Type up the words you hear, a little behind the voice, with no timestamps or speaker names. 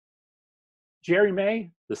Jeri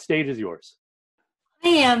Mae, the stage is yours. I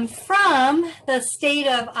am from the state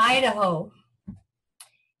of Idaho.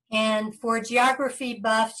 And for geography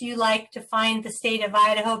buffs, you like to find the state of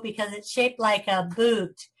Idaho because it's shaped like a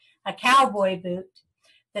boot, a cowboy boot.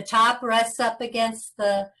 The top rests up against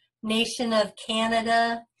the nation of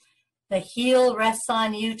Canada. The heel rests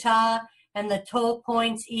on Utah, and the toe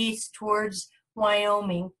points east towards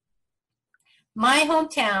Wyoming. My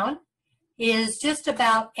hometown is just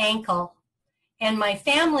about Ankle, and my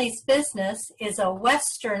family's business is a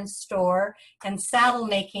Western store and saddle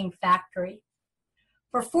making factory.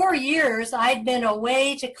 For 4 years, I'd been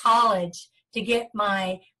away to college to get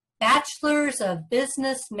my Bachelor's of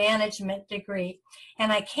Business Management degree.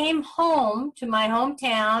 And I came home to my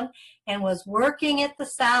hometown and was working at the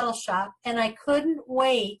saddle shop, and I couldn't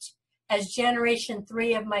wait as generation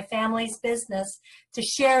 3 of my family's business to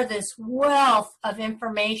share this wealth of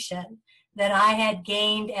information that I had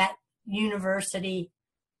gained at university.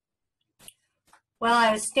 Well,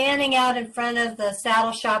 I was standing out in front of the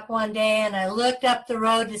saddle shop one day, and I looked up the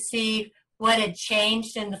road to see what had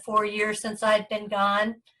changed in the 4 years since I'd been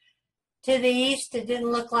gone. To the east, it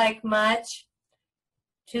didn't look like much.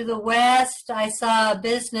 To the west, I saw a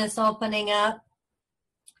business opening up.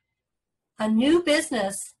 A new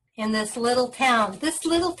business in this little town. This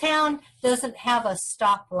little town doesn't have a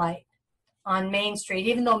stoplight on Main Street,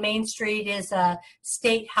 even though Main Street is a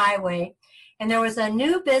state highway. And there was a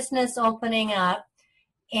new business opening up,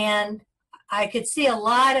 and I could see a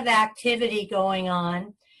lot of activity going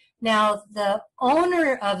on. Now, the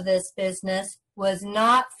owner of this business was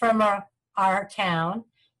not from our town.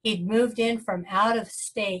 He'd moved in from out of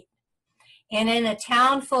state. And in a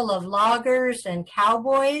town full of loggers and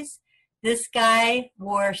cowboys, this guy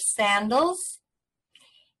wore sandals.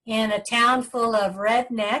 In a town full of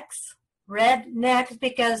rednecks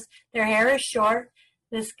because their hair is short,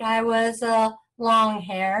 this guy was long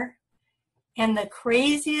hair. And the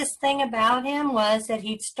craziest thing about him was that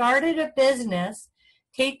he'd started a business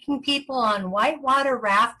taking people on whitewater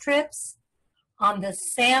raft trips on the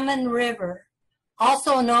Salmon River,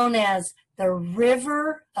 also known as the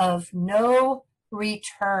River of No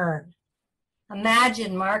Return.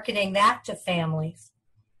 Imagine marketing that to families.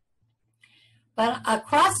 But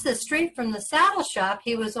across the street from the saddle shop,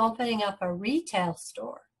 he was opening up a retail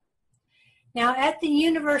store. Now, at the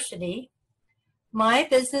university, my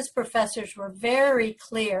business professors were very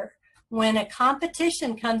clear. When a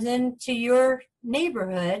competition comes into your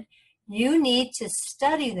neighborhood, you need to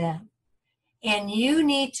study them. And you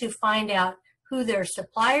need to find out who their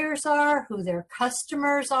suppliers are, who their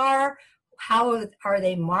customers are, how are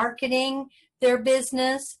they marketing their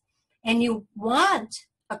business. And you want,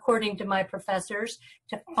 according to my professors,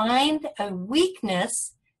 to find a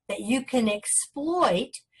weakness that you can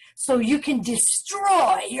exploit so you can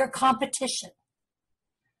destroy your competition.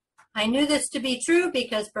 I knew this to be true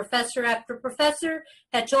because professor after professor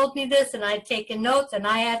had told me this, and I'd taken notes, and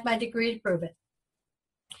I had my degree to prove it.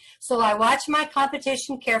 So I watched my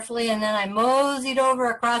competition carefully, and then I moseyed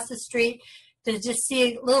over across the street to just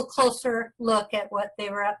see a little closer look at what they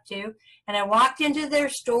were up to. And I walked into their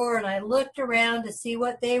store, and I looked around to see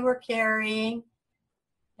what they were carrying.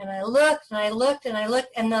 And I looked, and I looked, and I looked,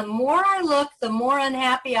 and the more I looked, the more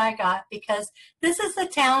unhappy I got, because this is a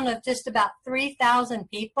town of just about 3,000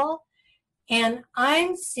 people, and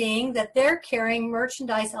I'm seeing that they're carrying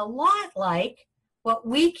merchandise a lot like what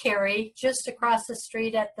we carry just across the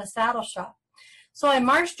street at the saddle shop. So I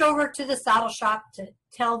marched over to the saddle shop to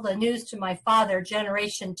tell the news to my father,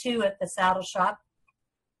 generation 2 at the saddle shop,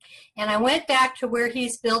 and I went back to where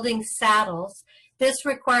he's building saddles. This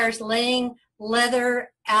requires laying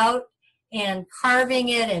leather out and carving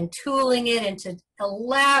it and tooling it into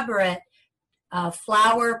elaborate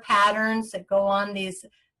flower patterns that go on these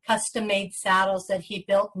custom-made saddles that he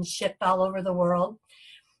built and shipped all over the world.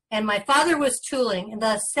 And my father was tooling, and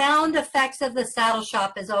the sound effects of the saddle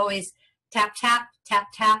shop is always tap, tap, tap,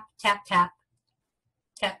 tap, tap, tap,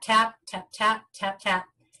 tap, tap, tap, tap, tap, tap.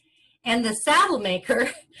 And the saddle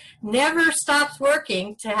maker never stops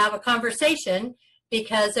working to have a conversation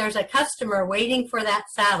because there's a customer waiting for that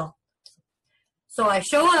saddle. So I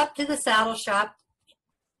show up to the saddle shop,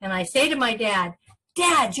 and I say to my dad,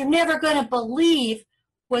 "Dad, you're never going to believe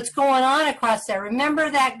what's going on across there. Remember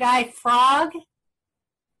that guy Frog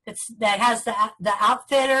that has the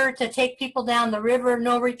outfitter to take people down the river of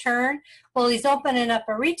no return? Well, he's opening up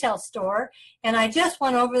a retail store, and I just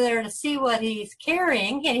went over there to see what he's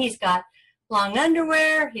carrying, and he's got long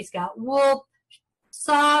underwear, he's got wool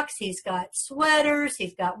socks, he's got sweaters,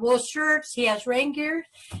 he's got wool shirts, he has rain gear.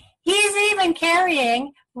 He's even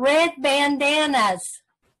carrying red bandanas.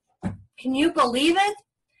 Can you believe it?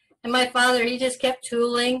 And my father, he just kept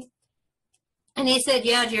tooling. And he said,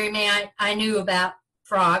 yeah, Jeri Mae, I knew about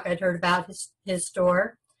Frog. I'd heard about his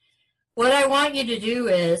store. What I want you to do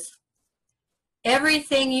is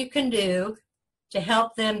everything you can do to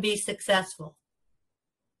help them be successful.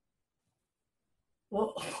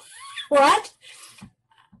 Well, what?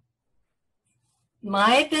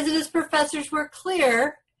 My business professors were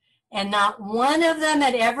clear, and not one of them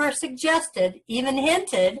had ever suggested, even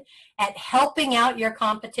hinted, at helping out your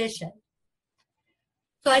competition.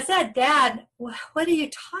 So I said, Dad, what are you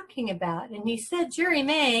talking about? And he said, Jeri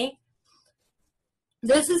Mae,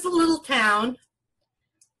 this is a little town.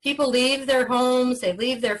 People leave their homes, they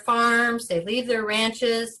leave their farms, they leave their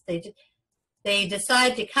ranches. They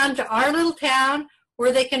decide to come to our little town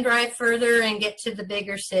where they can drive further and get to the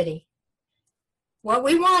bigger city. What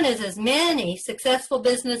we want is as many successful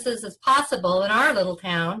businesses as possible in our little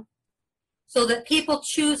town so that people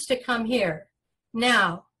choose to come here.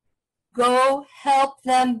 Now, go help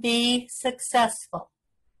them be successful.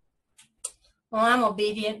 Well, I'm an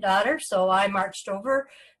obedient daughter, so I marched over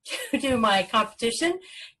to do my competition,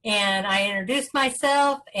 and I introduced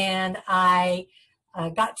myself, and I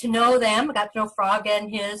got to know them. I got to know Frog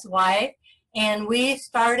and his wife, and we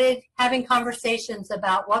started having conversations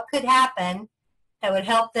about what could happen that would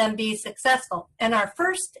help them be successful. And our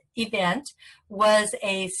first event was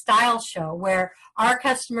a style show where our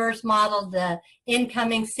customers modeled the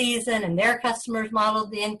incoming season and their customers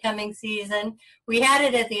modeled the incoming season. We had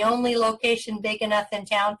it at the only location big enough in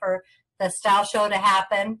town for the style show to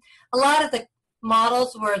happen. A lot of the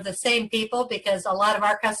models were the same people because a lot of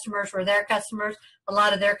our customers were their customers. A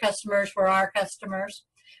lot of their customers were our customers.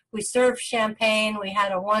 We served champagne. We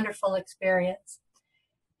had a wonderful experience.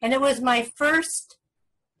 And it was my first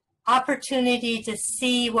opportunity to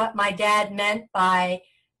see what my dad meant by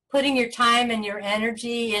putting your time and your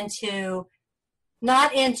energy into,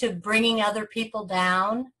 not into bringing other people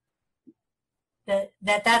down,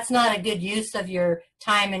 that's not a good use of your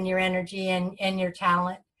time and your energy and your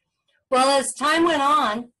talent. Well, as time went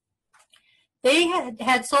on, they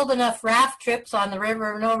had sold enough raft trips on the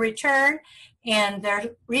River of No Return, and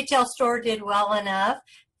their retail store did well enough,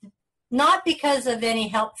 not because of any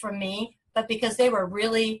help from me, but because they were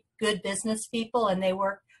really good business people and they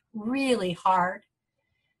worked really hard.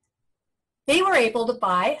 They were able to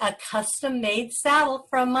buy a custom-made saddle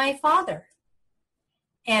from my father.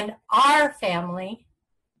 And our family,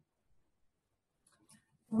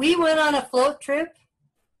 we went on a float trip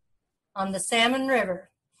on the Salmon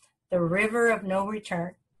River, the River of No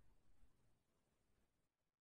Return.